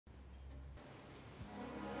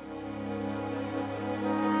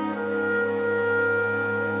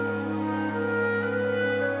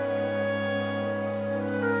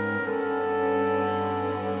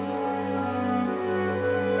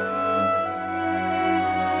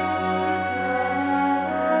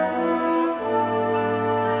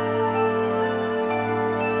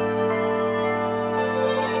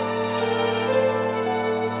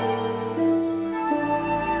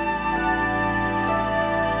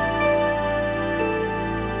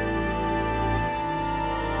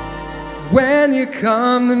when you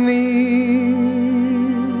come to me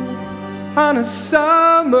on a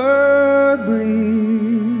summer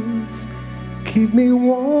breeze. Keep me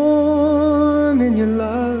warm in your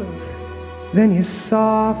love, then you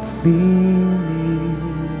softly leave.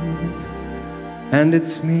 And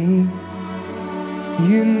it's me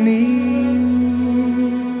you need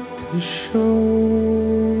to show.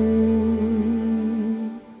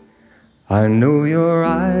 I know your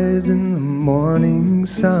eyes in the morning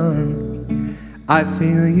sun. I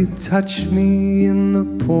feel you touch me in the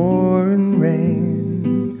pouring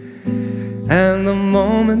rain. And the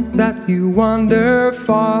moment that you wander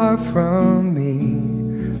far from me,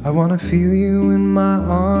 I wanna feel you in my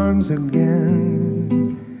arms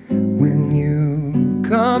again. When you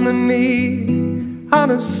come to me on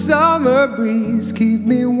a summer breeze, keep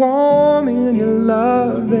me warm in your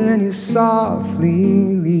love, then you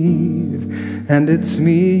softly leave. And it's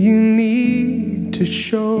me you need to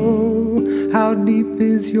show. How deep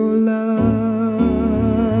is your love?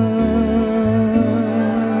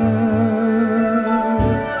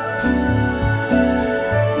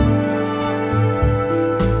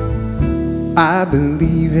 I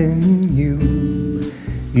believe in you.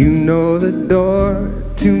 You know the door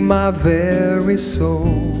to my very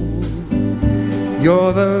soul.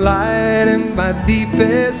 You're the light in my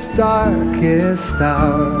deepest, darkest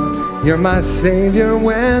hour. You're my savior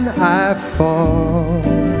when I fall.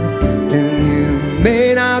 And you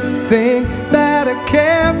may not think that I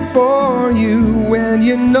care for you, when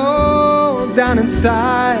you know down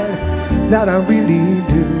inside that I really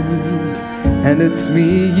do. And it's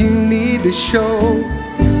me you need to show.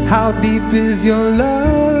 How deep is your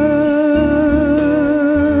love?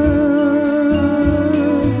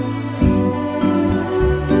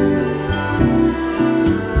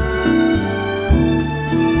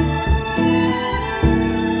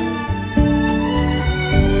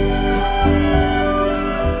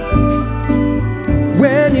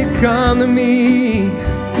 When you come to me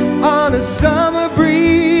on a summer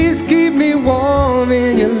breeze, keep me warm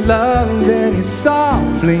in your love, then you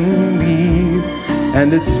softly leave.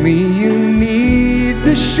 And it's me you need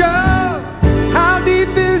to show. How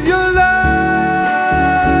deep is your love?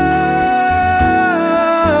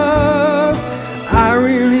 I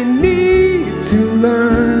really need to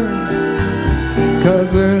learn,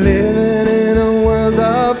 'cause we're living in a world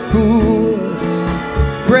of fools,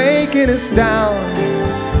 breaking us down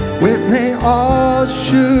when they all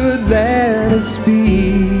should let us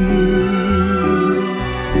be.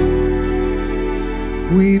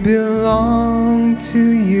 We belong to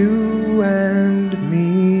you and me.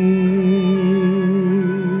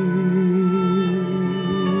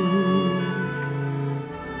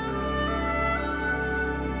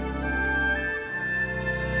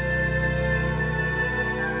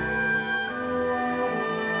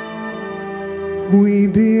 We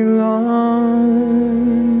belong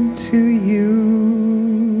to you.